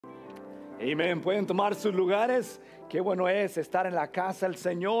Amén. Pueden tomar sus lugares. Qué bueno es estar en la casa del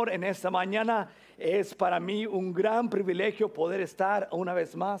Señor en esta mañana. Es para mí un gran privilegio poder estar una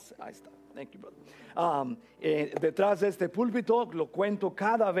vez más. Ahí está. Thank you, brother. Detrás de este púlpito lo cuento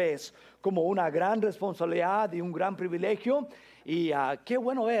cada vez como una gran responsabilidad y un gran privilegio. Y qué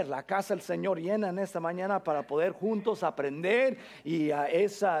bueno ver la casa del Señor llena en esta mañana para poder juntos aprender. Y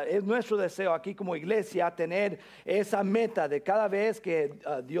es nuestro deseo aquí como iglesia tener esa meta de cada vez que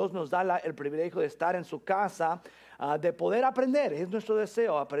Dios nos da el privilegio de estar en su casa, de poder aprender. Es nuestro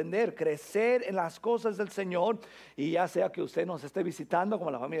deseo aprender, crecer en las cosas del Señor. Y ya sea que usted nos esté visitando como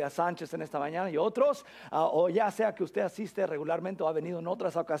la familia Sánchez en esta mañana y otros, o ya sea que usted asiste regularmente o ha venido en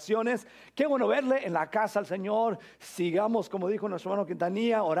otras ocasiones, qué bueno verle en la casa del Señor. Sigamos, como dijo nuestro hermano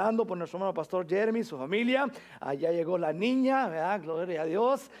Quintanilla, orando por nuestro hermano pastor Jeremy, su familia. Ya llegó la niña, ¿verdad? Gloria a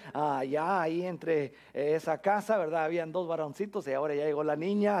Dios. Ya ahí entre esa casa, ¿verdad? Habían dos varoncitos y ahora ya llegó la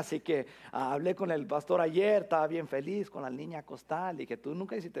niña. Así que hablé con el pastor ayer, estaba bien feliz con la niña acostada. Y que tú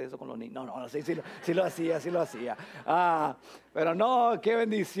nunca hiciste eso con los niños. No, sí lo hacía. Pero no, qué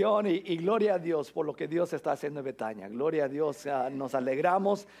bendición y gloria a Dios por lo que Dios está haciendo en Betania. Gloria a Dios, nos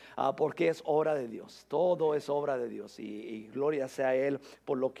alegramos porque es obra de Dios. Todo es obra de Dios y gloria sea a Él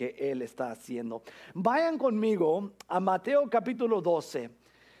por lo que Él está haciendo. Vayan conmigo a Mateo capítulo 12.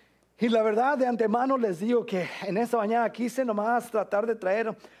 Y la verdad, de antemano les digo que en esta mañana quise nomás tratar de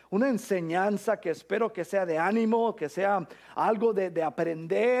traer una enseñanza que espero que sea de ánimo, que sea algo de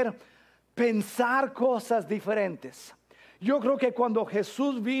aprender, pensar cosas diferentes. Yo creo que cuando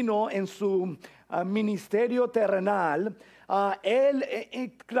Jesús vino en su ministerio terrenal,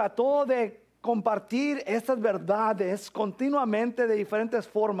 Él trató de compartir estas verdades continuamente de diferentes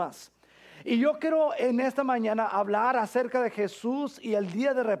formas. Y yo quiero en esta mañana hablar acerca de Jesús y el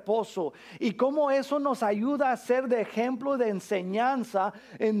día de reposo y cómo eso nos ayuda a ser de ejemplo de enseñanza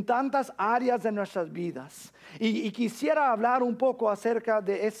en tantas áreas de nuestras vidas. Y quisiera hablar un poco acerca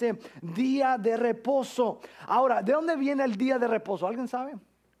de ese día de reposo. Ahora, ¿de dónde viene el día de reposo? ¿Alguien sabe?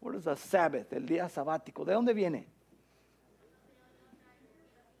 What is the Sabbath, el día sabático? ¿De dónde viene?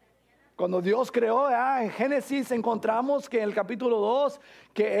 Cuando Dios creó, en Génesis encontramos que en el capítulo 2,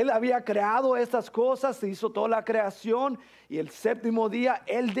 que Él había creado estas cosas, hizo toda la creación y el séptimo día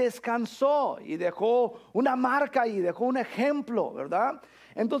Él descansó y dejó una marca y dejó un ejemplo, ¿verdad?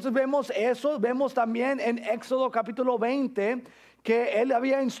 Entonces vemos eso, vemos también en Éxodo capítulo 20, que Él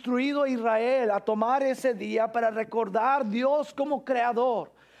había instruido a Israel a tomar ese día para recordar a Dios como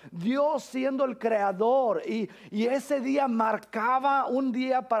creador. Dios siendo el creador y ese día marcaba un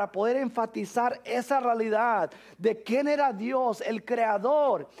día para poder enfatizar esa realidad de quién era Dios, el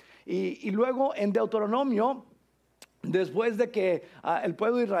creador. Y luego en Deuteronomio, después de que el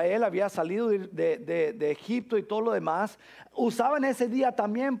pueblo de Israel había salido de Egipto y todo lo demás, usaban ese día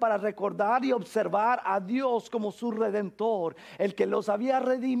también para recordar y observar a Dios como su redentor, el que los había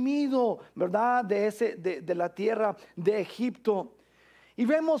redimido, ¿verdad? De la tierra de Egipto. Y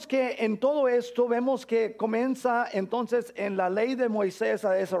vemos que en todo esto, vemos que comienza entonces en la ley de Moisés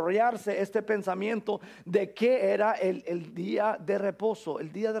a desarrollarse este pensamiento de qué era el día de reposo,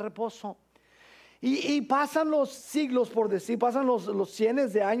 el día de reposo. Y pasan los siglos, por decir, pasan los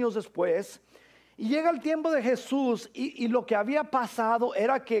cientos de años después, y llega el tiempo de Jesús y lo que había pasado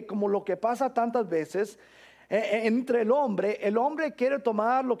era que, como lo que pasa tantas veces, entre el hombre quiere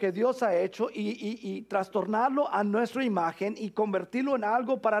tomar lo que Dios ha hecho y trastornarlo a nuestra imagen y convertirlo en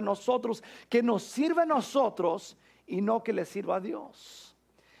algo para nosotros que nos sirva a nosotros y no que le sirva a Dios.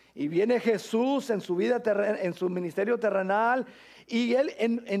 Y viene Jesús en su vida en su ministerio terrenal y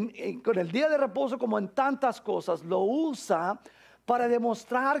Él con el día de reposo, como en tantas cosas, lo usa para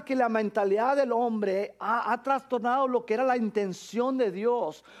demostrar que la mentalidad del hombre ha trastornado lo que era la intención de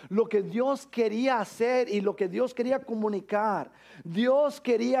Dios, lo que Dios quería hacer y lo que Dios quería comunicar. Dios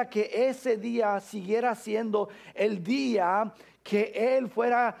quería que ese día siguiera siendo el día que Él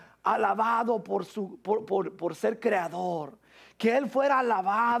fuera alabado por ser creador, que Él fuera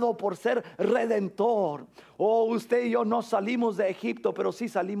alabado por ser redentor. Usted y yo no salimos de Egipto, pero sí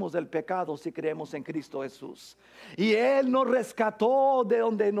salimos del pecado si creemos en Cristo Jesús. Y Él nos rescató de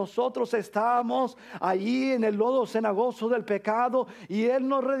donde nosotros estábamos, allí en el lodo cenagoso del pecado, y Él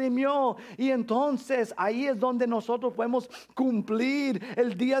nos redimió. Y entonces ahí es donde nosotros podemos cumplir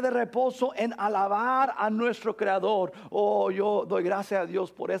el día de reposo en alabar a nuestro Creador. Yo doy gracias a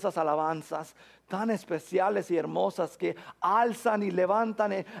Dios por esas alabanzas tan especiales y hermosas que alzan y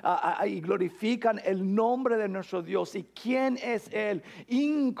levantan y glorifican el nombre de nuestro Dios. ¿Y quién es Él?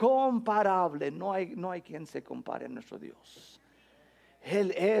 Incomparable. No hay quien se compare a nuestro Dios.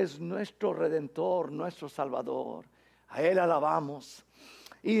 Él es nuestro Redentor, nuestro Salvador. A Él alabamos.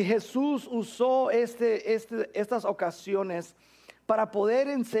 Y Jesús usó estas ocasiones para poder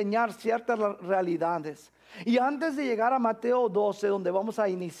enseñar ciertas realidades. Y antes de llegar a Mateo 12, donde vamos a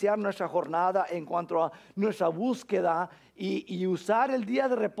iniciar nuestra jornada en cuanto a nuestra búsqueda y usar el día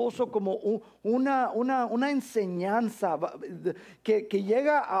de reposo como una enseñanza que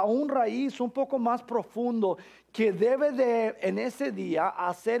llega a un raíz un poco más profundo, que debe de en ese día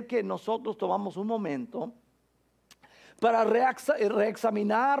hacer que nosotros tomamos un momento para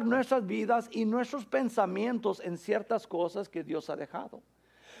reexaminar nuestras vidas y nuestros pensamientos en ciertas cosas que Dios ha dejado.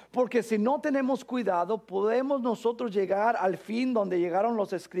 Porque si no tenemos cuidado, podemos nosotros llegar al fin donde llegaron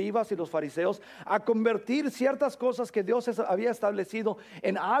los escribas y los fariseos, a convertir ciertas cosas que Dios había establecido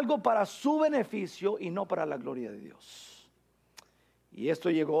en algo para su beneficio y no para la gloria de Dios. Y esto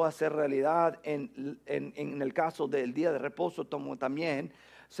llegó a ser realidad en el caso del día de reposo, como también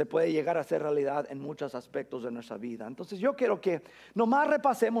se puede llegar a ser realidad en muchos aspectos de nuestra vida. Entonces yo quiero que nomás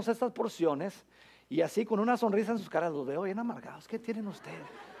repasemos estas porciones y así con una sonrisa en sus caras los veo bien amargados. ¿Qué tienen ustedes?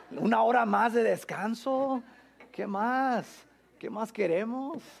 ¿Una hora más de descanso? ¿Qué más? ¿Qué más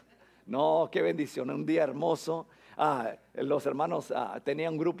queremos? No, qué bendición, un día hermoso. Los hermanos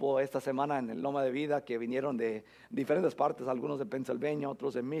tenían un grupo esta semana en el Loma de Vida que vinieron de diferentes partes, algunos de Pennsylvania,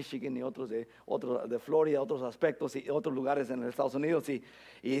 otros de Michigan y otros de Florida, otros aspectos y otros lugares en los Estados Unidos y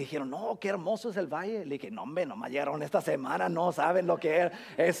dijeron, no, qué hermoso es el valle. Le dije, no hombre, nomás llegaron esta semana, no saben lo que es,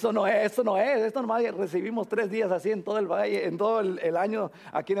 esto nomás recibimos 3 días así en todo el valle, en todo el año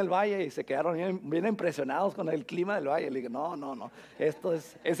aquí en el valle y se quedaron bien impresionados con el clima del valle. Le dije, no, esto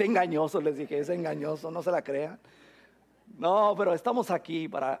es engañoso, les dije, es engañoso, no se la crean. No, pero estamos aquí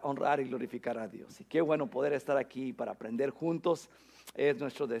para honrar y glorificar a Dios. Y qué bueno poder estar aquí para aprender juntos. Es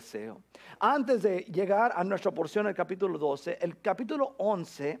nuestro deseo. Antes de llegar a nuestra porción del capítulo 12, el capítulo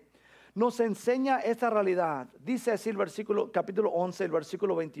 11 nos enseña esta realidad. Dice así el capítulo 11, el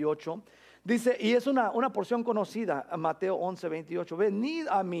versículo 28. Dice, y es una porción conocida, Mateo 11, 28. Venid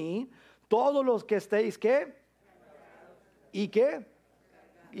a mí todos los que estéis, ¿qué? ¿Y qué?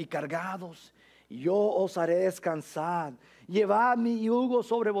 Y cargados. Yo os haré descansar. Llevad mi yugo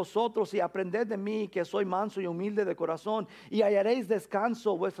sobre vosotros y aprended de mí, que soy manso y humilde de corazón, y hallaréis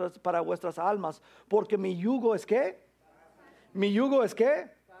descanso para vuestras almas, porque mi yugo es ¿qué? Mi yugo es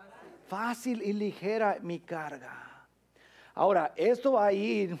 ¿qué? Fácil y ligera mi carga. Ahora, esto va a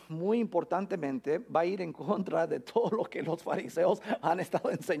ir muy importantemente, va a ir en contra de todo lo que los fariseos han estado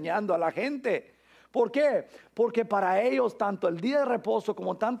enseñando a la gente. ¿Por qué? Porque para ellos tanto el día de reposo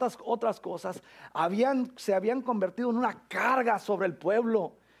como tantas otras cosas se habían convertido en una carga sobre el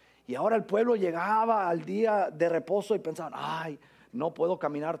pueblo. Y ahora el pueblo llegaba al día de reposo y pensaban, ay, no puedo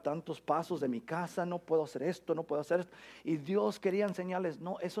caminar tantos pasos de mi casa, no puedo hacer esto, no puedo hacer esto. Y Dios quería enseñarles,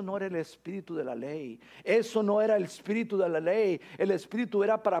 no, eso no era el espíritu de la ley. Eso no era el espíritu de la ley. El espíritu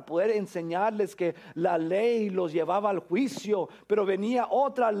era para poder enseñarles que la ley los llevaba al juicio, pero venía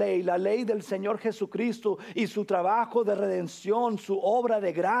otra ley, la ley del Señor Jesucristo y su trabajo de redención, su obra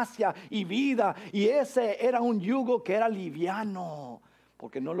de gracia y vida. Y ese era un yugo que era liviano,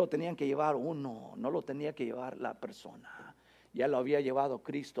 porque no lo tenían que llevar uno, no lo tenía que llevar la persona. Ya lo había llevado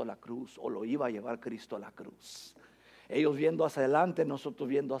Cristo a la cruz, o lo iba a llevar Cristo a la cruz. Ellos viendo hacia adelante, nosotros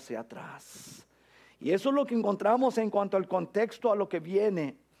viendo hacia atrás. Y eso es lo que encontramos en cuanto al contexto a lo que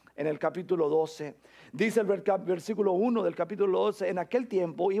viene en el capítulo 12. Dice el versículo 1 del capítulo 12, en aquel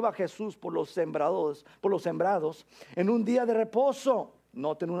tiempo iba Jesús por los sembrados en un día de reposo.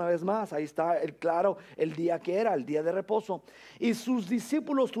 Noten una vez más, ahí está el día que era, el día de reposo. Y sus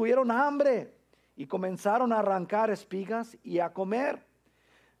discípulos tuvieron hambre. Y comenzaron a arrancar espigas y a comer.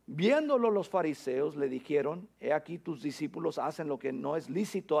 Viéndolo los fariseos le dijeron, he aquí tus discípulos hacen lo que no es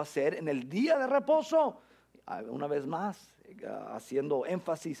lícito hacer en el día de reposo. Una vez más, haciendo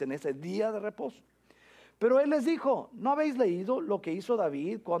énfasis en ese día de reposo. Pero él les dijo, ¿no habéis leído lo que hizo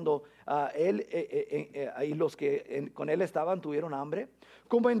David cuando él y los que con él estaban tuvieron hambre?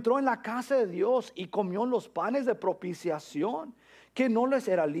 Como entró en la casa de Dios y comió los panes de propiciación, que no les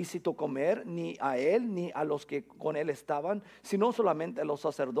era lícito comer ni a él ni a los que con él estaban, sino solamente a los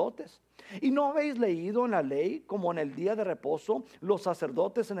sacerdotes. ¿Y no habéis leído en la ley como en el día de reposo los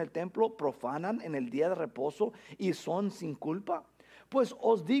sacerdotes en el templo profanan en el día de reposo y son sin culpa? Pues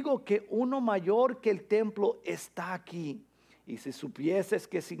os digo que uno mayor que el templo está aquí. Y si supieses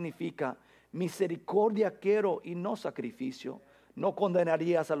qué significa misericordia quiero y no sacrificio, no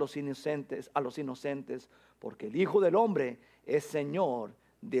condenarías a los inocentes, porque el Hijo del Hombre es Señor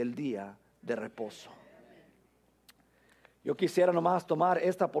del día de reposo. Yo quisiera nomás tomar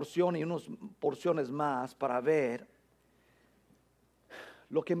esta porción y unas porciones más para ver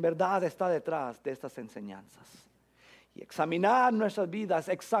lo que en verdad está detrás de estas enseñanzas. y examinar nuestras vidas,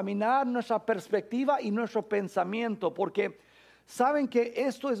 examinar nuestra perspectiva y nuestro pensamiento, porque saben que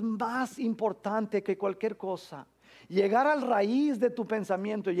esto es más importante que cualquier cosa. Llegar al raíz de tu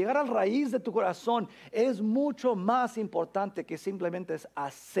pensamiento, llegar al raíz de tu corazón es mucho más importante que simplemente es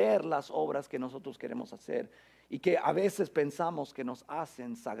hacer las obras que nosotros queremos hacer y que a veces pensamos que nos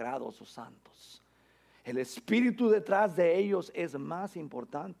hacen sagrados o santos. El espíritu detrás de ellos es más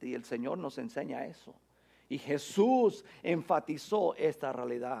importante y el Señor nos enseña eso. Y Jesús enfatizó esta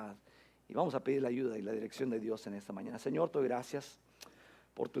realidad. Y vamos a pedir la ayuda y la dirección de Dios en esta mañana. Señor, te doy gracias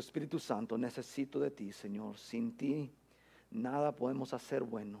por tu Espíritu Santo. Necesito de ti, Señor. Sin ti nada podemos hacer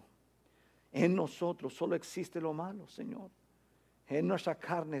bueno. En nosotros solo existe lo malo, Señor. En nuestra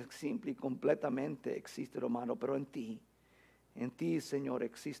carne simple y completamente existe lo malo, pero en ti, Señor,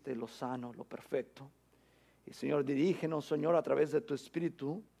 existe lo sano, lo perfecto. Y Señor, dirígenos, Señor, a través de tu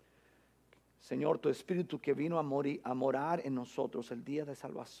Espíritu. Señor, tu Espíritu que vino a morar en nosotros el día de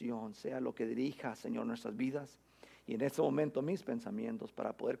salvación, sea lo que dirija, Señor, nuestras vidas. Y en este momento mis pensamientos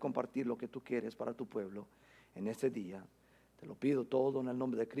para poder compartir lo que tú quieres para tu pueblo en este día. Te lo pido todo en el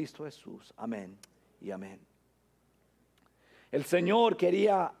nombre de Cristo Jesús. Amén y amén. El Señor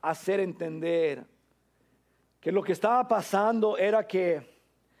quería hacer entender que lo que estaba pasando era que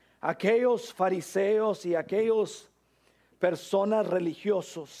aquellos fariseos y aquellos personas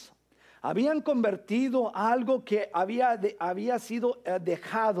religiosos habían convertido algo que había sido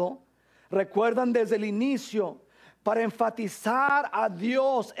dejado, recuerdan desde el inicio, para enfatizar a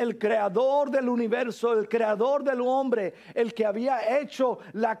Dios, el creador del universo, el creador del hombre, el que había hecho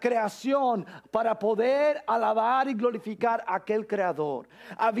la creación para poder alabar y glorificar a aquel creador.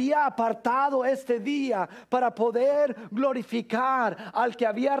 Había apartado este día para poder glorificar al que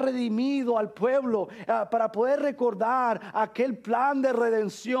había redimido al pueblo, para poder recordar aquel plan de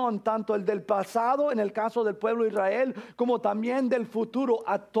redención, tanto el del pasado en el caso del pueblo de Israel, como también del futuro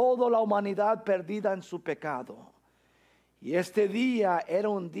a toda la humanidad perdida en su pecado. Y este día era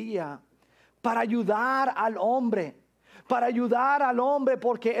un día para ayudar al hombre,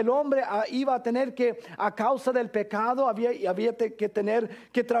 porque el hombre iba a tener que, a causa del pecado, había que tener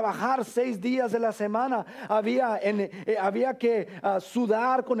que trabajar 6 días de la semana, había que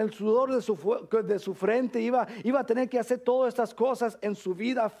sudar con el sudor de su frente, iba a tener que hacer todas estas cosas en su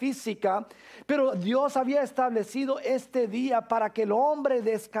vida física, pero Dios había establecido este día para que el hombre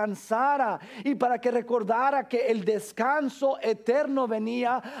descansara y para que recordara que el descanso eterno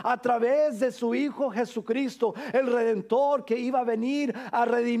venía a través de su Hijo Jesucristo, el Redentor, que iba a venir a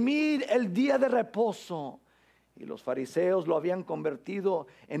redimir el día de reposo. Y los fariseos lo habían convertido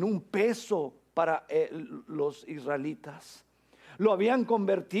en un peso para los israelitas. Lo habían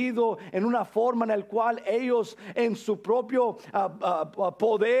convertido en una forma en la cual ellos, en su propio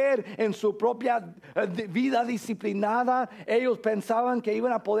poder, en su propia vida disciplinada, ellos pensaban que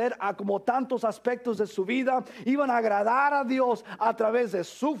iban a poder, como tantos aspectos de su vida, iban a agradar a Dios a través de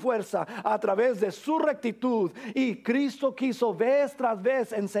su fuerza, a través de su rectitud. Y Cristo quiso vez tras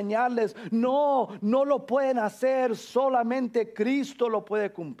vez enseñarles: no lo pueden hacer, solamente Cristo lo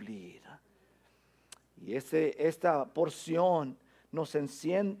puede cumplir. Y esta porción nos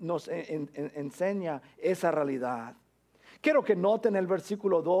enseña esa realidad. Quiero que noten el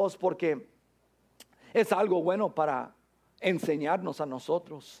versículo 2 porque es algo bueno para enseñarnos a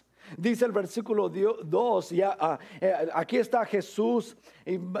nosotros. Dice el versículo 2, aquí está Jesús,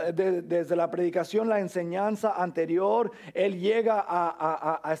 desde la predicación, la enseñanza anterior, Él llega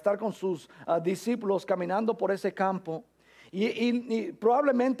a estar con sus discípulos caminando por ese campo. Y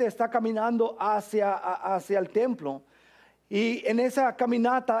probablemente está caminando hacia el templo. Y en esa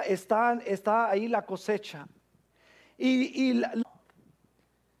caminata está ahí la cosecha. ¿Y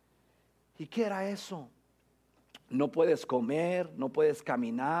qué era eso? No puedes comer, no puedes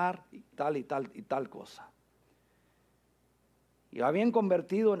caminar, y tal cosa. Y lo habían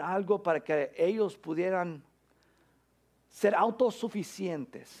convertido en algo para que ellos pudieran ser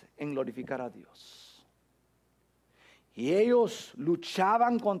autosuficientes en glorificar a Dios. Y ellos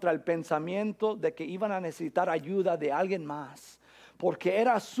luchaban contra el pensamiento de que iban a necesitar ayuda de alguien más, porque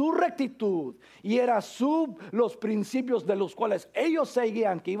era su rectitud y era los principios de los cuales ellos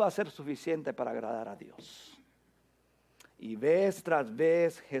seguían que iba a ser suficiente para agradar a Dios. Y vez tras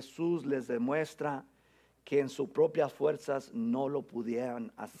vez Jesús les demuestra que en sus propias fuerzas no lo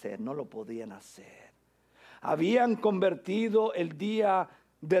podían hacer. Habían convertido el día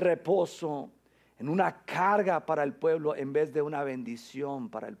de reposo en una carga para el pueblo en vez de una bendición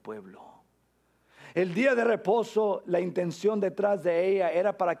para el pueblo. El día de reposo, la intención detrás de ella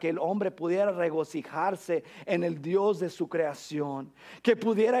era para que el hombre pudiera regocijarse en el Dios de su creación, que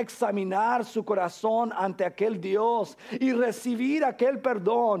pudiera examinar su corazón ante aquel Dios y recibir aquel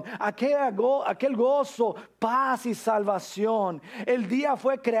perdón, aquel gozo, paz y salvación. El día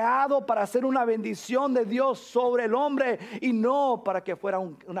fue creado para ser una bendición de Dios sobre el hombre y no para que fuera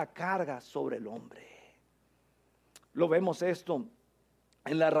una carga sobre el hombre. Lo vemos esto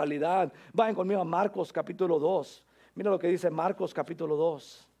en la realidad. Vayan conmigo a Marcos capítulo 2. Mira lo que dice Marcos capítulo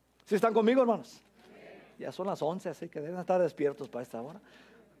 2. ¿Sí están conmigo, hermanos? Ya son las 11, así que deben estar despiertos para esta hora.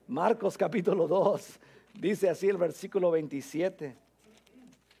 Marcos capítulo 2. Dice así el versículo 27.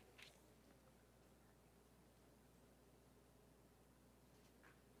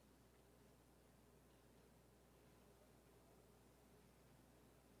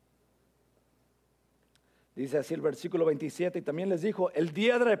 Dice así el versículo 27, y también les dijo, el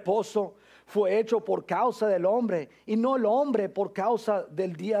día de reposo fue hecho por causa del hombre, y no el hombre por causa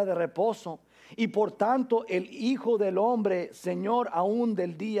del día de reposo. Y por tanto el Hijo del Hombre, es Señor aún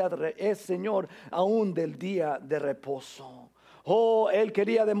del día de reposo. Oh, Él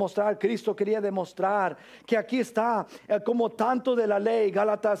quería demostrar, Cristo quería demostrar que aquí está, como tanto de la ley,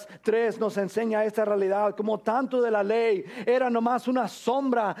 Gálatas 3 nos enseña esta realidad, como tanto de la ley era nomás una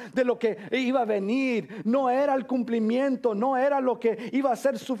sombra de lo que iba a venir, no era el cumplimiento, no era lo que iba a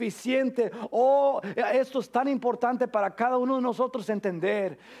ser suficiente. Oh, esto es tan importante para cada uno de nosotros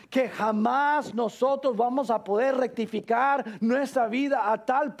entender, que jamás nosotros vamos a poder rectificar nuestra vida a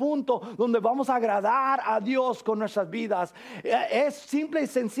tal punto donde vamos a agradar a Dios con nuestras vidas. Es simple y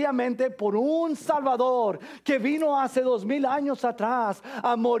sencillamente por un Salvador que vino hace 2000 años atrás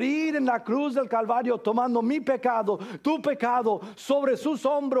a morir en la cruz del Calvario, tomando mi pecado, tu pecado sobre sus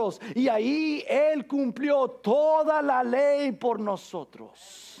hombros, y ahí Él cumplió toda la ley por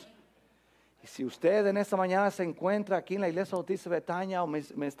nosotros. Y si usted en esta mañana se encuentra aquí en la Iglesia Bautista Betania o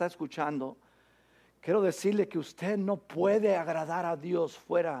me está escuchando, quiero decirle que usted no puede agradar a Dios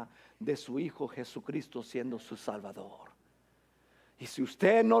fuera de su Hijo Jesucristo siendo su Salvador. Y si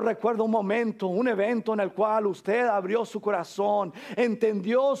usted no recuerda un momento, un evento en el cual usted abrió su corazón,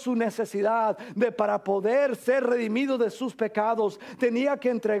 entendió su necesidad de para poder ser redimido de sus pecados, tenía que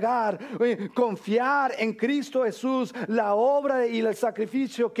entregar, confiar en Cristo Jesús, la obra y el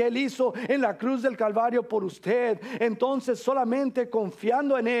sacrificio que Él hizo en la cruz del Calvario por usted. Entonces solamente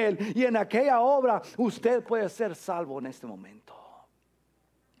confiando en Él y en aquella obra, usted puede ser salvo en este momento.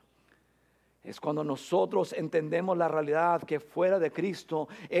 Es cuando nosotros entendemos la realidad que fuera de Cristo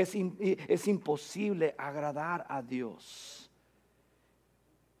es imposible agradar a Dios.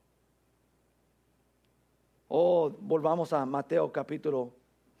 Volvamos a Mateo capítulo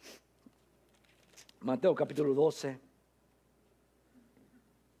 12.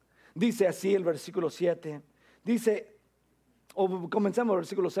 Dice así el versículo 7. Dice, comencemos el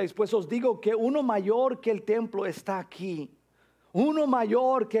versículo 6. Pues os digo que uno mayor que el templo está aquí. Uno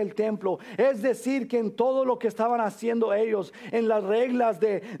mayor que el templo, es decir, que en todo lo que estaban haciendo ellos, en las reglas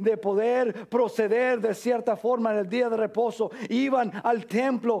de poder proceder de cierta forma en el día de reposo, iban al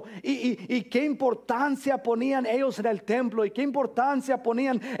templo y qué importancia ponían ellos en el templo y qué importancia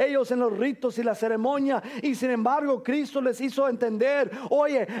ponían ellos en los ritos y la ceremonia. Y sin embargo Cristo les hizo entender,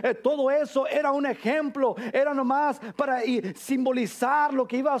 oye, todo eso era un ejemplo, era nomás para simbolizar lo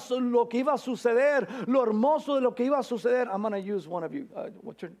que iba a suceder, lo hermoso de lo que iba a suceder. I'm gonna use one of you.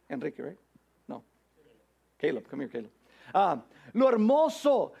 What's your Enrique, right? No. Caleb, come here, Caleb. Lo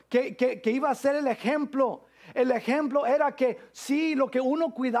hermoso que iba a ser el ejemplo. El ejemplo era que sí, lo que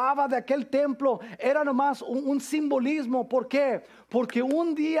uno cuidaba de aquel templo era nomás un simbolismo. ¿Por qué? Porque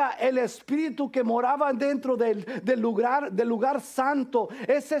un día el espíritu que moraba dentro del lugar santo,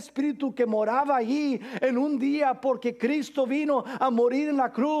 ese espíritu que moraba allí en un día, porque Cristo vino a morir en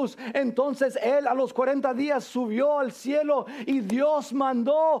la cruz, entonces Él a los 40 días subió al cielo y Dios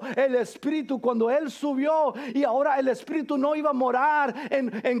mandó el espíritu cuando Él subió. Y ahora el espíritu no iba a morar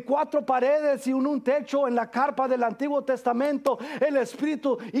en cuatro paredes y en un techo en la carpa del Antiguo Testamento. El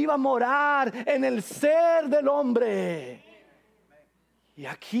espíritu iba a morar en el ser del hombre. Y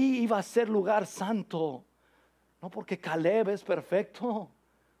aquí iba a ser lugar santo. No porque Caleb es perfecto,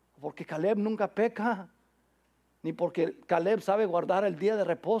 porque Caleb nunca peca, ni porque Caleb sabe guardar el día de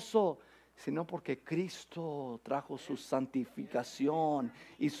reposo, sino porque Cristo trajo su santificación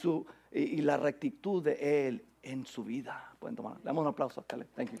y la rectitud de Él en su vida. Pueden tomar. Damos un aplauso a Caleb.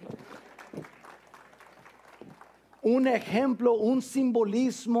 Thank you. Un ejemplo, un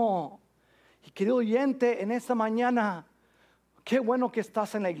simbolismo. Y querido oyente, en esta mañana, qué bueno que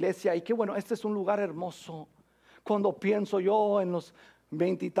estás en la iglesia y qué bueno, este es un lugar hermoso. Cuando pienso yo en los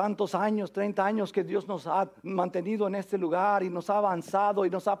veintitantos años, 30 años que Dios nos ha mantenido en este lugar y nos ha avanzado y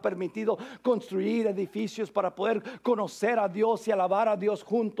nos ha permitido construir edificios para poder conocer a Dios y alabar a Dios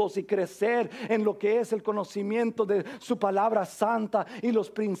juntos y crecer en lo que es el conocimiento de su palabra santa y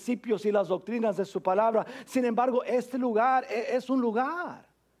los principios y las doctrinas de su palabra. Sin embargo, este lugar es un lugar,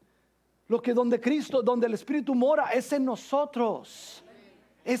 lo que donde Cristo, donde el Espíritu mora, es en nosotros,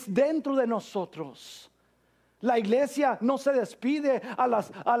 es dentro de nosotros. La iglesia no se despide a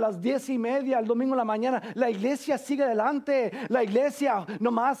las 10:30 el domingo en la mañana. La iglesia sigue adelante. La iglesia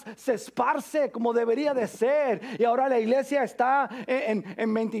nomás se esparce como debería de ser. Y ahora la iglesia está en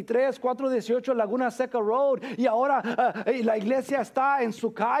 23-418 Laguna Seca Road. Y ahora la iglesia está en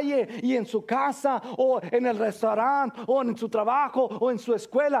su calle y en su casa o en el restaurante o en su trabajo o en su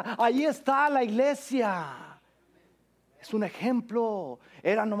escuela. Ahí está la iglesia. Es un ejemplo,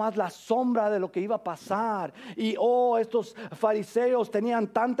 era nomás la sombra de lo que iba a pasar. Y estos fariseos tenían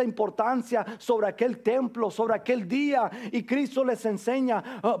tanta importancia sobre aquel templo, sobre aquel día. Y Cristo les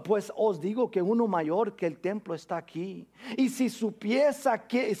enseña, pues os digo que uno mayor que el templo está aquí. Y si supieseis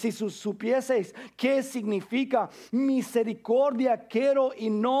qué significa misericordia quiero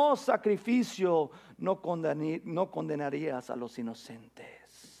y no sacrificio, no condenarías a los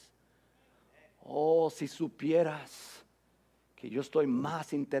inocentes. Oh, si supieras que yo estoy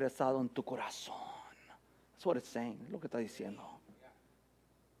más interesado en tu corazón. That's what it's saying, es lo que está diciendo.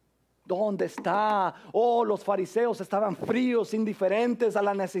 ¿Dónde está? Los fariseos estaban fríos, indiferentes a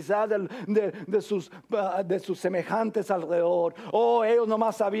la necesidad de sus semejantes alrededor. Ellos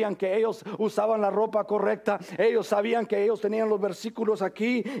nomás sabían que ellos usaban la ropa correcta. Ellos sabían que ellos tenían los versículos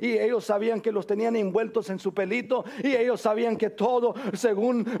aquí. Y ellos sabían que los tenían envueltos en su pelito. Y ellos sabían que todo,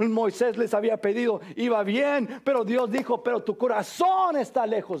 según Moisés les había pedido, iba bien. Pero Dios dijo, pero tu corazón está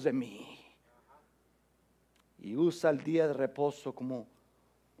lejos de mí. Y usa el día de reposo como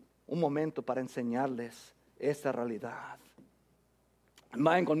un momento para enseñarles esta realidad.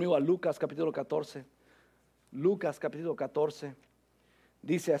 Vayan conmigo a Lucas capítulo 14. Lucas capítulo 14.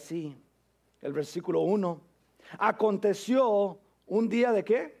 Dice así, el versículo 1. Aconteció un día de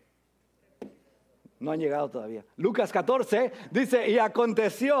 ¿qué? No han llegado todavía. Lucas 14 dice, y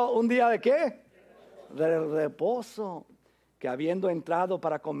aconteció un día de ¿qué? De reposo, que habiendo entrado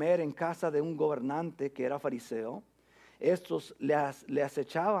para comer en casa de un gobernante que era fariseo, estos le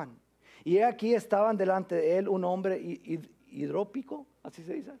acechaban. Y aquí estaban delante de él un hombre hidrópico, así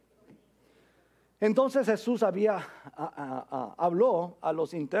se dice. Entonces Jesús habló a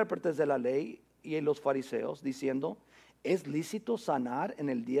los intérpretes de la ley y a los fariseos, diciendo, ¿es lícito sanar en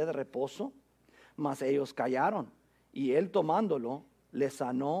el día de reposo? Mas ellos callaron. Y él tomándolo, le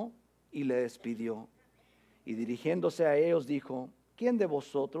sanó y le despidió. Y dirigiéndose a ellos dijo, ¿quién de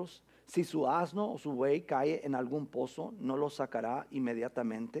vosotros, si su asno o su buey cae en algún pozo, no lo sacará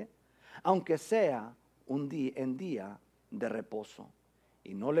inmediatamente? Aunque sea en día de reposo.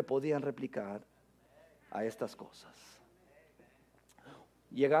 Y no le podían replicar a estas cosas.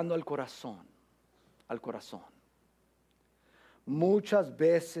 Llegando al corazón. Muchas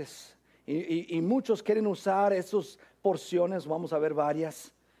veces, y muchos quieren usar esas porciones, vamos a ver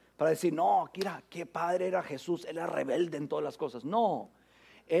varias, para decir, no, mira, qué padre era Jesús, él era rebelde en todas las cosas. No.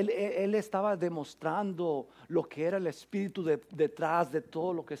 Él estaba demostrando lo que era el espíritu detrás de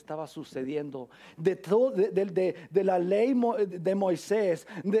todo lo que estaba sucediendo, de la ley de Moisés,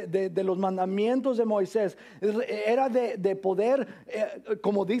 de los mandamientos de Moisés. Era de poder,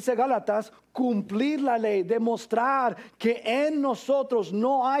 como dice Gálatas, cumplir la ley, demostrar que en nosotros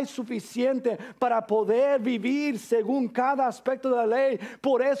no hay suficiente para poder vivir según cada aspecto de la ley.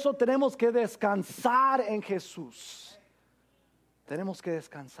 Por eso tenemos que descansar en Jesús. Tenemos que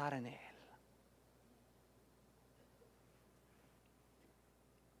descansar en Él.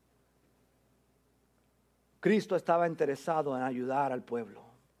 Cristo estaba interesado en ayudar al pueblo.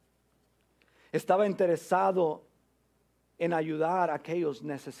 Estaba interesado en ayudar a aquellos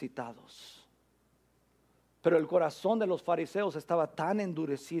necesitados. Pero el corazón de los fariseos estaba tan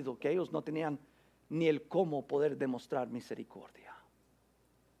endurecido que ellos no tenían ni el cómo poder demostrar misericordia.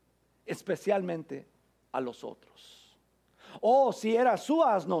 Especialmente a los otros. Si era su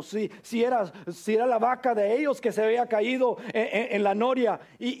asno, si era la vaca de ellos que se había caído en la noria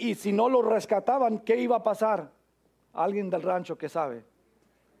y si no lo rescataban, ¿qué iba a pasar? Alguien del rancho que sabe.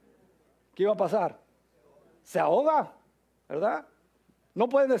 ¿Qué iba a pasar? Se ahoga, ¿verdad? No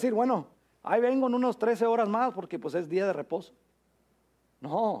pueden decir, bueno, ahí vengo en unos 13 horas más porque pues es día de reposo.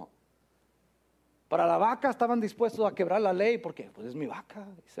 No. Para la vaca estaban dispuestos a quebrar la ley porque pues es mi vaca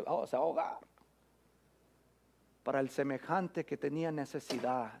y se va a ahogar. Para el semejante que tenía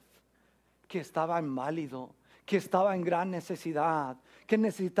necesidad, que estaba inválido, que estaba en gran necesidad, que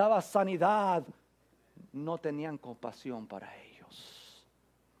necesitaba sanidad, no tenían compasión para ellos.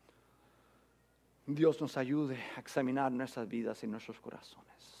 Dios nos ayude a examinar nuestras vidas y nuestros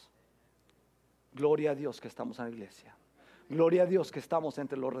corazones. Gloria a Dios que estamos en la iglesia. Gloria a Dios que estamos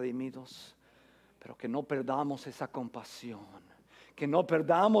entre los redimidos. Pero que no perdamos esa compasión. Que no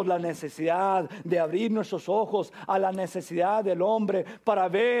perdamos la necesidad de abrir nuestros ojos a la necesidad del hombre para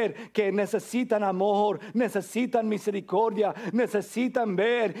ver que necesitan amor, necesitan misericordia, necesitan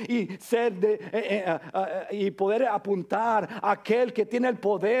ver y y poder apuntar a aquel que tiene el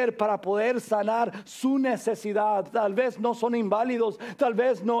poder para poder sanar su necesidad. Tal vez no son inválidos, tal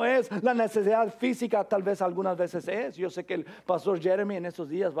vez no es la necesidad física, tal vez algunas veces es. Yo sé que el pastor Jeremy en estos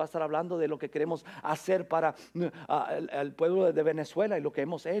días va a estar hablando de lo que queremos hacer para el pueblo de Venezuela y lo que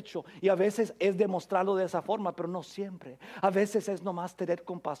hemos hecho, y a veces es demostrarlo de esa forma, pero no siempre. A veces es nomás tener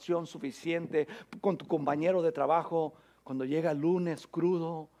compasión suficiente con tu compañero de trabajo cuando llega el lunes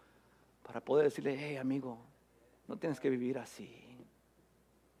crudo, para poder decirle: hey amigo, no tienes que vivir así.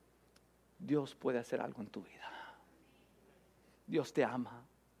 Dios puede hacer algo en tu vida. Dios te ama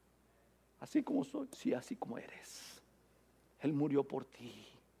así como soy, sí, así como eres. Él murió por ti.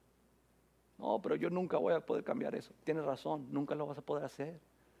 No, pero yo nunca voy a poder cambiar eso. Tienes razón, nunca lo vas a poder hacer.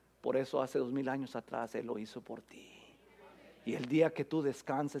 Por eso hace 2000 años atrás Él lo hizo por ti. Y el día que tú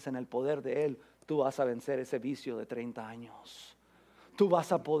descanses en el poder de Él, tú vas a vencer ese vicio de 30 años. Tú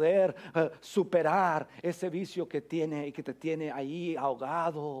vas a poder superar ese vicio que tiene y que te tiene ahí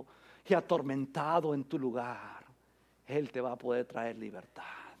ahogado y atormentado en tu lugar. Él te va a poder traer libertad.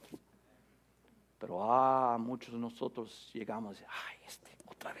 Pero muchos de nosotros llegamos y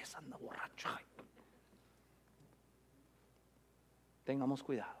otra vez anda borracho. Tengamos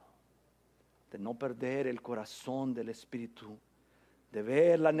cuidado de no perder el corazón del Espíritu, de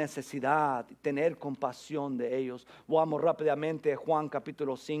ver la necesidad y tener compasión de ellos. Vamos rápidamente a Juan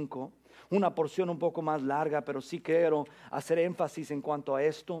capítulo 5, una porción un poco más larga, pero sí quiero hacer énfasis en cuanto a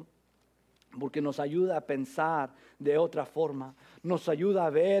esto, porque nos ayuda a pensar de otra forma. Nos ayuda a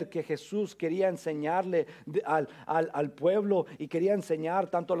ver que Jesús quería enseñarle al pueblo, y quería enseñar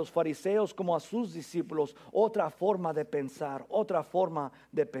tanto a los fariseos como a sus discípulos otra forma de pensar, otra forma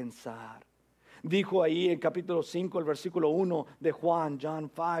de pensar. Dijo ahí en capítulo 5, el versículo 1 de Juan,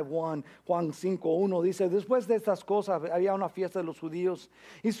 John 5:1, Juan 5:1, dice: después de estas cosas había una fiesta de los judíos,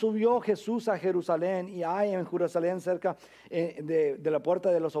 y subió Jesús a Jerusalén, y hay en Jerusalén cerca de la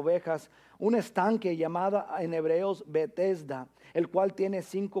puerta de las ovejas un estanque llamado en hebreos Betesda, el cual tiene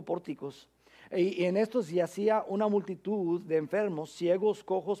 5 pórticos. Y en estos yacía una multitud de enfermos, ciegos,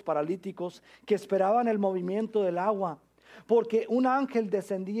 cojos, paralíticos, que esperaban el movimiento del agua. Porque un ángel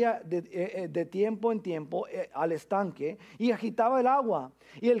descendía de tiempo en tiempo al estanque y agitaba el agua.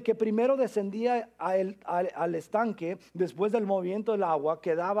 Y el que primero descendía al estanque, después del movimiento del agua,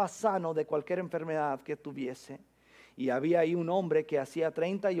 quedaba sano de cualquier enfermedad que tuviese. Y había ahí un hombre que hacía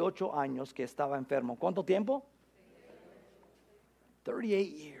 38 años que estaba enfermo. ¿Cuánto tiempo?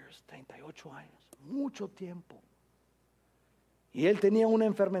 38 years, 38 años, mucho tiempo. Y él tenía una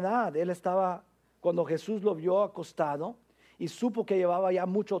enfermedad. Él estaba, cuando Jesús lo vio acostado y supo que llevaba ya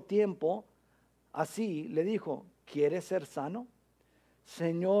mucho tiempo así, le dijo: ¿quieres ser sano?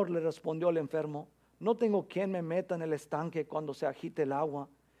 Señor, le respondió el enfermo, no tengo quien me meta en el estanque cuando se agite el agua.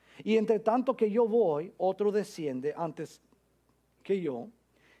 Y entre tanto que yo voy, otro desciende antes que yo.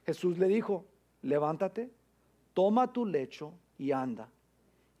 Jesús le dijo: levántate, toma tu lecho y anda.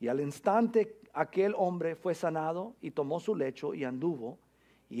 Y al instante aquel hombre fue sanado y tomó su lecho y anduvo.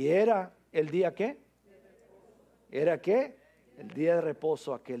 Y era el día ¿qué? ¿Era qué? El día de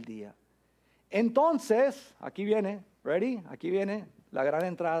reposo aquel día. Entonces, aquí viene, ready, aquí viene la gran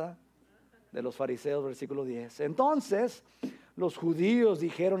entrada de los fariseos, versículo 10. Entonces los judíos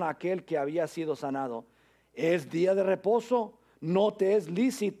dijeron a aquel que había sido sanado: es día de reposo, no te es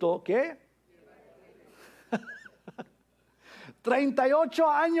lícito, ¿qué? 38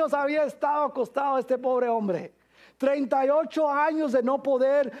 años había estado acostado este pobre hombre. 38 años de no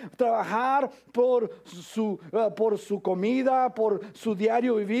poder trabajar por su comida, por su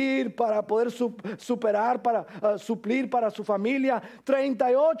diario vivir, para poder superar, para suplir para su familia.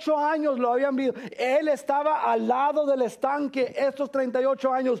 38 años lo habían vivido. Él estaba al lado del estanque estos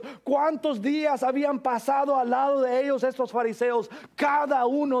 38 años. ¿Cuántos días habían pasado al lado de ellos estos fariseos? Cada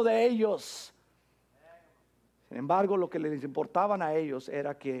uno de ellos. Sin embargo, lo que les importaban a ellos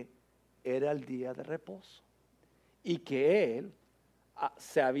era que era el día de reposo. Y que él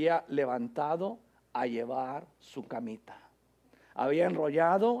se había levantado a llevar su camita. Había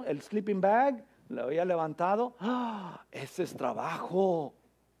enrollado el sleeping bag, lo había levantado. Ese es trabajo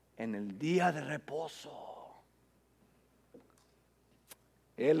en el día de reposo.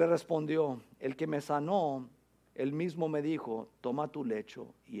 Él le respondió: el que me sanó, él mismo me dijo, toma tu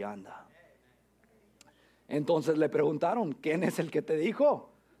lecho y anda. Entonces le preguntaron: ¿quién es el que te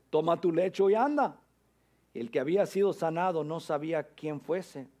dijo, toma tu lecho y anda? El que había sido sanado no sabía quién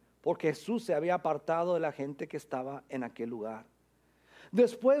fuese, porque Jesús se había apartado de la gente que estaba en aquel lugar.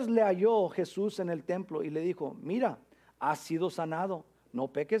 Después le halló Jesús en el templo y le dijo: mira, has sido sanado, no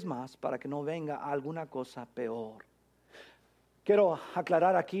peques más para que no venga alguna cosa peor. Quiero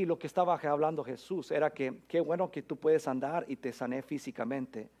aclarar aquí lo que estaba hablando Jesús. Era que qué bueno que tú puedes andar y te sané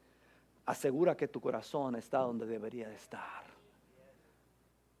físicamente. Asegura que tu corazón está donde debería de estar.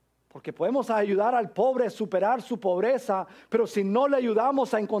 Porque podemos ayudar al pobre a superar su pobreza, pero si no le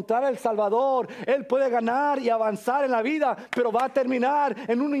ayudamos a encontrar al Salvador, él puede ganar y avanzar en la vida, pero va a terminar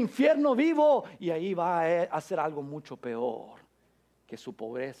en un infierno vivo y ahí va a hacer algo mucho peor que su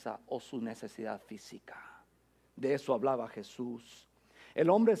pobreza o su necesidad física. De eso hablaba Jesús. El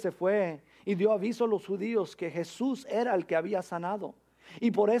hombre se fue y dio aviso a los judíos que Jesús era el que había sanado.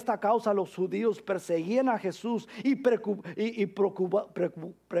 Y por esta causa los judíos perseguían a Jesús y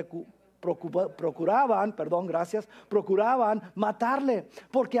procuraban matarle,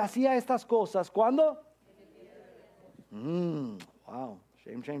 porque hacía estas cosas. ¿Cuándo? Wow,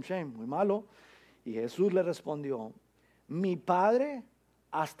 shame, muy malo. Y Jesús le respondió: mi Padre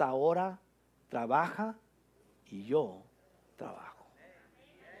hasta ahora trabaja y yo trabajo.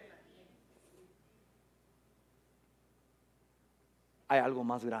 Hay algo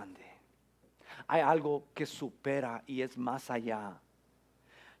más grande. Hay algo que supera y es más allá.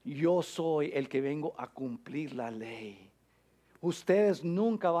 Yo soy el que vengo a cumplir la ley. Ustedes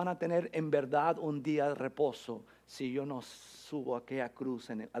nunca van a tener en verdad un día de reposo si yo no subo a aquella cruz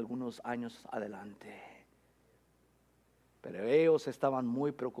en algunos años adelante. Pero ellos estaban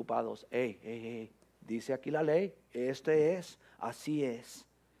muy preocupados. Dice aquí la ley, así es.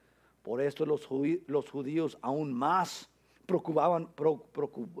 Por esto los judíos aún más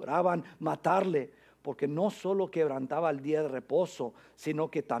procuraban matarle, porque no solo quebrantaba el día de reposo, sino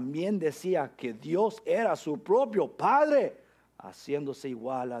que también decía que Dios era su propio Padre, haciéndose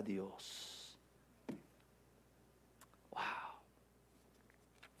igual a Dios. Wow.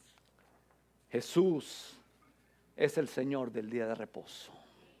 Jesús es el Señor del día de reposo.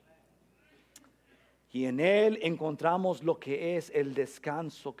 Y en Él encontramos lo que es el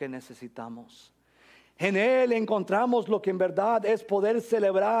descanso que necesitamos. En Él encontramos lo que en verdad es poder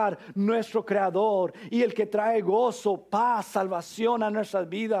celebrar nuestro Creador y el que trae gozo, paz, salvación a nuestras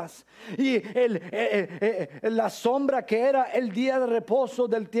vidas. Y la sombra que era el día de reposo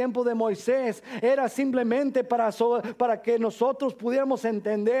del tiempo de Moisés era simplemente para que nosotros pudiéramos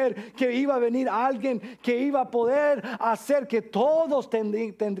entender que iba a venir alguien que iba a poder hacer que todos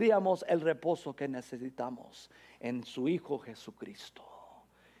tendríamos el reposo que necesitamos en su Hijo Jesucristo,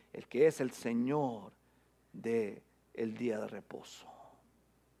 el que es el Señor de el día de reposo.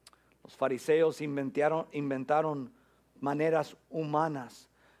 Los fariseos inventaron maneras humanas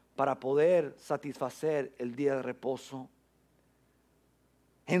para poder satisfacer el día de reposo.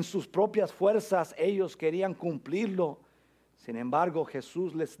 En sus propias fuerzas ellos querían cumplirlo. Sin embargo,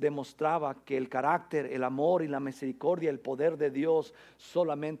 Jesús les demostraba que el carácter, el amor y la misericordia, el poder de Dios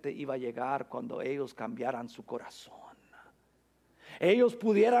solamente iba a llegar cuando ellos cambiaran su corazón. Ellos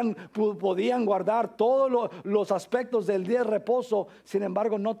podían guardar todos los aspectos del día de reposo, sin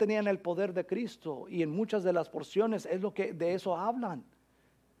embargo no tenían el poder de Cristo. Y en muchas de las porciones es lo que de eso hablan.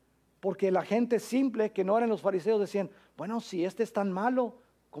 Porque la gente simple que no eran los fariseos decían: bueno, si este es tan malo,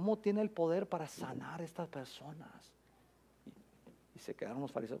 ¿cómo tiene el poder para sanar a estas personas? Y se quedaron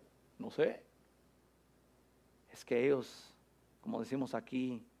los fariseos: no sé. Es que ellos, como decimos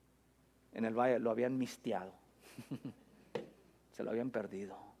aquí en el valle, lo habían mistiado. Se lo habían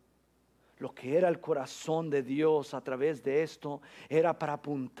perdido. Lo que era el corazón de Dios a través de esto era para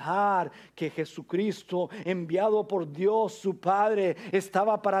apuntar que Jesucristo, enviado por Dios su Padre,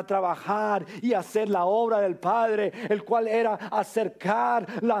 estaba para trabajar y hacer la obra del Padre, el cual era acercar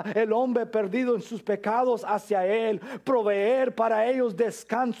el hombre perdido en sus pecados hacia Él, proveer para ellos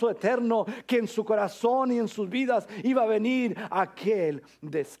descanso eterno, que en su corazón y en sus vidas iba a venir aquel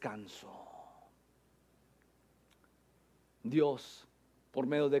descanso. Dios, por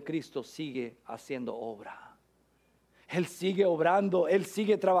medio de Cristo, sigue haciendo obra. Él sigue obrando, Él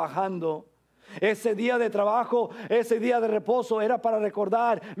sigue trabajando. Ese día de trabajo, ese día de reposo era para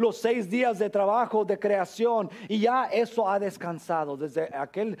recordar los 6 días de trabajo de creación. Y ya eso ha descansado. Desde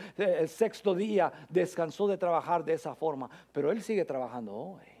aquel el 6º día descansó de trabajar de esa forma. Pero Él sigue trabajando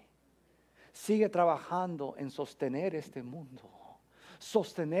hoy. Sigue trabajando en sostener este mundo.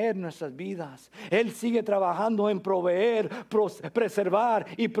 sostener nuestras vidas. Él sigue trabajando en proveer, preservar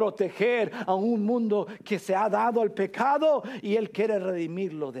y proteger a un mundo que se ha dado al pecado, y Él quiere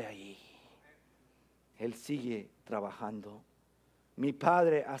redimirlo de ahí. Él sigue trabajando. Mi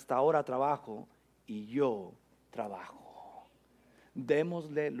Padre hasta ahora trabajo y yo trabajo.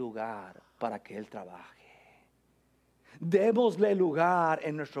 Démosle lugar para que Él trabaje. Démosle lugar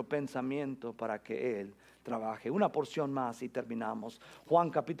en nuestro pensamiento para que Él trabaje. Una porción más y terminamos. Juan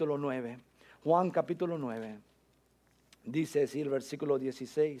capítulo 9. Juan capítulo 9. Dice así el versículo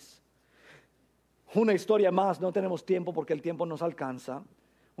 16. Una historia más, no tenemos tiempo porque el tiempo nos alcanza.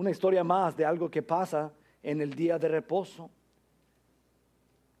 Una historia más de algo que pasa en el día de reposo.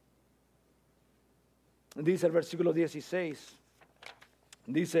 Dice el versículo 16.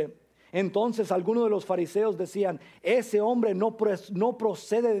 Dice: entonces algunos de los fariseos decían: ese hombre no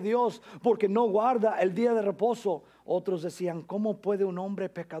procede de Dios, porque no guarda el día de reposo. Otros decían: ¿cómo puede un hombre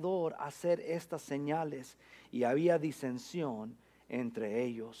pecador hacer estas señales? Y había disensión entre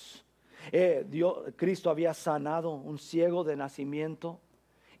ellos. Cristo había sanado un ciego de nacimiento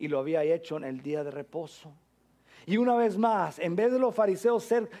y lo había hecho en el día de reposo. Y una vez más, en vez de los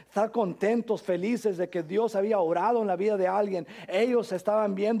fariseos estar contentos, felices de que Dios había obrado en la vida de alguien, ellos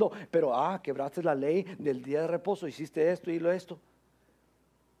estaban viendo: pero quebraste la ley del día de reposo, hiciste esto y esto.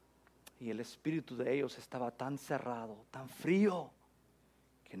 Y el espíritu de ellos estaba tan cerrado, tan frío,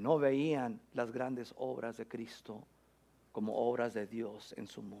 que no veían las grandes obras de Cristo como obras de Dios en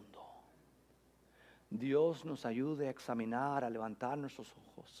su mundo. Dios nos ayude a examinar, a levantar nuestros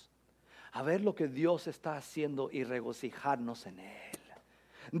ojos, a ver lo que Dios está haciendo y regocijarnos en Él.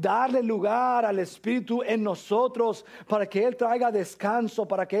 Darle lugar al Espíritu en nosotros para que Él traiga descanso,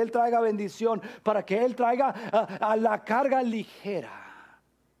 para que Él traiga bendición, para que Él traiga a la carga ligera.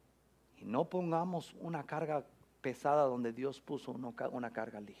 Y no pongamos una carga pesada donde Dios puso una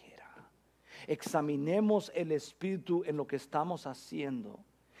carga ligera. Examinemos el Espíritu en lo que estamos haciendo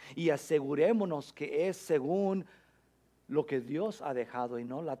y asegurémonos que es según lo que Dios ha dejado y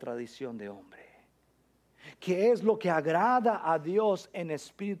no la tradición de hombre. Que es lo que agrada a Dios en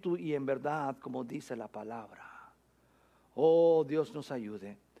espíritu y en verdad, como dice la palabra. Oh, Dios nos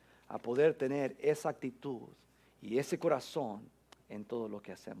ayude a poder tener esa actitud y ese corazón en todo lo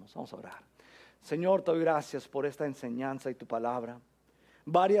que hacemos. Vamos a orar. Señor, te doy gracias por esta enseñanza y tu palabra.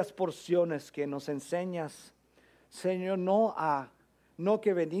 Varias porciones que nos enseñas, Señor, no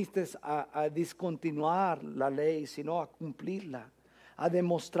que viniste a discontinuar la ley, sino a cumplirla, a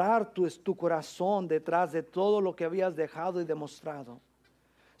demostrar tu corazón detrás de todo lo que habías dejado y demostrado.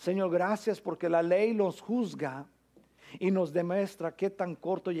 Señor, gracias porque la ley nos juzga y nos demuestra qué tan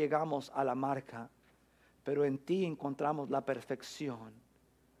corto llegamos a la marca, pero en ti encontramos la perfección.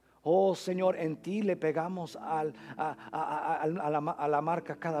 Oh Señor, en ti le pegamos a la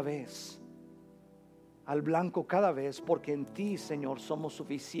marca cada vez, al blanco cada vez, porque en ti, Señor, somos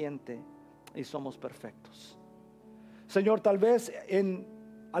suficientes y somos perfectos. Señor, tal vez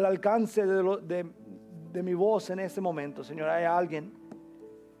al alcance de mi voz en este momento, Señor, hay alguien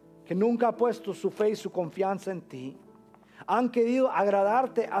que nunca ha puesto su fe y su confianza en ti. Han querido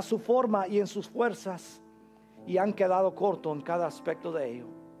agradarte a su forma y en sus fuerzas y han quedado corto en cada aspecto de ello.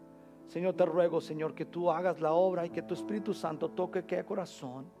 Señor, te ruego, Señor, que tú hagas la obra y que tu Espíritu Santo toque aquel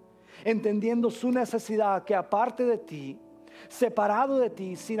corazón, entendiendo su necesidad, que aparte de ti, separado de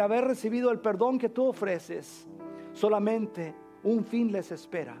ti, sin haber recibido el perdón que tú ofreces, solamente un fin les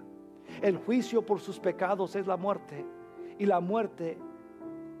espera. El juicio por sus pecados es la muerte, y la muerte,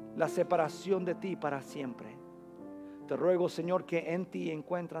 la separación de ti para siempre. Te ruego, Señor, que en ti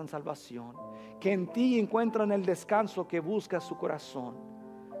encuentran salvación, que en ti encuentran el descanso que busca su corazón.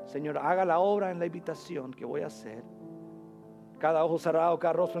 Señor, haga la obra en la invitación que voy a hacer. Cada ojo cerrado,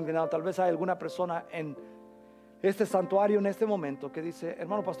 cada rostro inclinado. Tal vez hay alguna persona en este santuario en este momento que dice: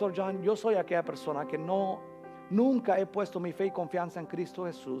 hermano pastor John, yo soy aquella persona que nunca he puesto mi fe y confianza en Cristo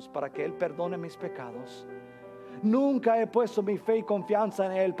Jesús para que Él perdone mis pecados. Nunca he puesto mi fe y confianza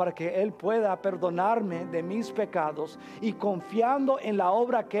en Él para que Él pueda perdonarme de mis pecados, y confiando en la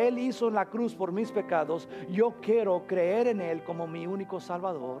obra que Él hizo en la cruz por mis pecados, yo quiero creer en Él como mi único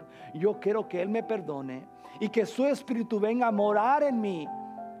Salvador. Yo quiero que Él me perdone y que su Espíritu venga a morar en mí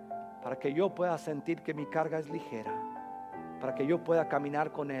para que yo pueda sentir que mi carga es ligera, para que yo pueda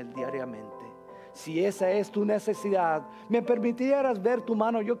caminar con Él diariamente. Si esa es tu necesidad, me permitieras ver tu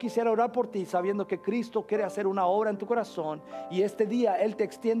mano, yo quisiera orar por ti, sabiendo que Cristo quiere hacer una obra en tu corazón, y este día Él te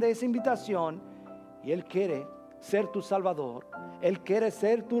extiende esa invitación, y Él quiere ser tu Salvador, Él quiere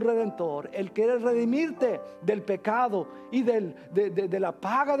ser tu Redentor, Él quiere redimirte del pecado y de la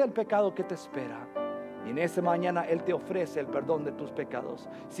paga del pecado que te espera. Y en esta mañana Él te ofrece el perdón de tus pecados.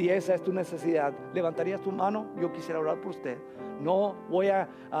 Si esa es tu necesidad, ¿levantarías tu mano? Yo quisiera orar por usted. No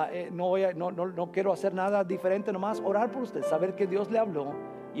quiero hacer nada diferente, nomás orar por usted, saber que Dios le habló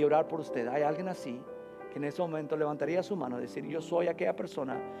y orar por usted. ¿Hay alguien así que en ese momento levantaría su mano y decir: yo soy aquella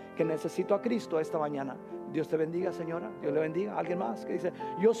persona que necesito a Cristo esta mañana? Dios te bendiga, señora. Dios le bendiga. Alguien más que dice: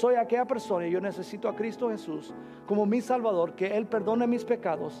 yo soy aquella persona y yo necesito a Cristo Jesús como mi Salvador, que Él perdone mis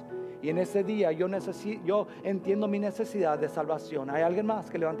pecados. Y en ese día yo entiendo mi necesidad de salvación. ¿Hay alguien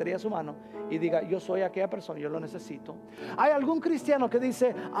más que levantaría su mano y diga: yo soy aquella persona, yo lo necesito? ¿Hay algún cristiano que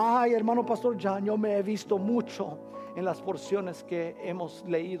dice: ay, hermano pastor Jan, yo me he visto mucho en las porciones que hemos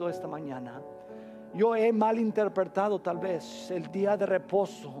leído esta mañana? Yo he malinterpretado tal vez el día de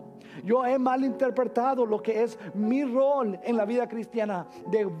reposo. Yo he malinterpretado lo que es mi rol en la vida cristiana,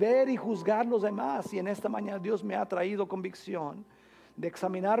 de ver y juzgar los demás. Y en esta mañana Dios me ha traído convicción de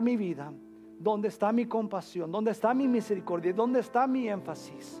examinar mi vida. ¿Dónde está mi compasión? ¿Dónde está mi misericordia? ¿Dónde está mi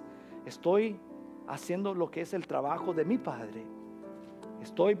énfasis? ¿Estoy haciendo lo que es el trabajo de mi Padre?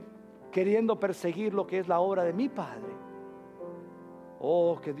 ¿Estoy queriendo perseguir lo que es la obra de mi Padre?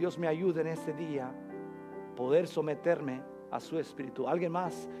 Oh, que Dios me ayude en este día poder someterme a su espíritu. Alguien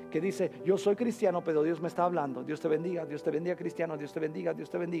más que dice: yo soy cristiano, pero Dios me está hablando. Dios te bendiga cristiano. Dios te bendiga, Dios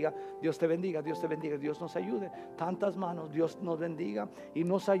te bendiga, Dios te bendiga, Dios te bendiga. Dios nos ayude. Tantas manos. Dios nos bendiga y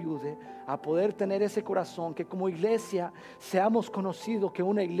nos ayude a poder tener ese corazón, que como iglesia seamos conocidos, que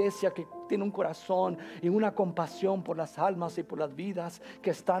una iglesia que tiene un corazón y una compasión por las almas y por las vidas que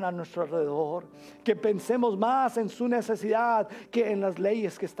están a nuestro alrededor, que pensemos más en su necesidad que en las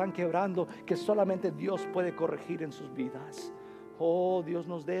leyes que están quebrando, que solamente Dios puede corregir en sus vidas. Oh, Dios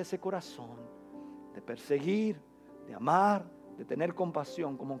nos dé ese corazón de perseguir, de amar, de tener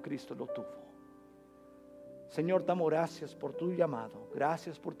compasión como Cristo lo tuvo. Señor, damos gracias por tu llamado,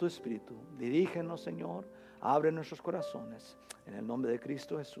 gracias por tu espíritu. Dirígenos, Señor, abre nuestros corazones en el nombre de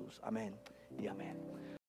Cristo Jesús. Amén y amén.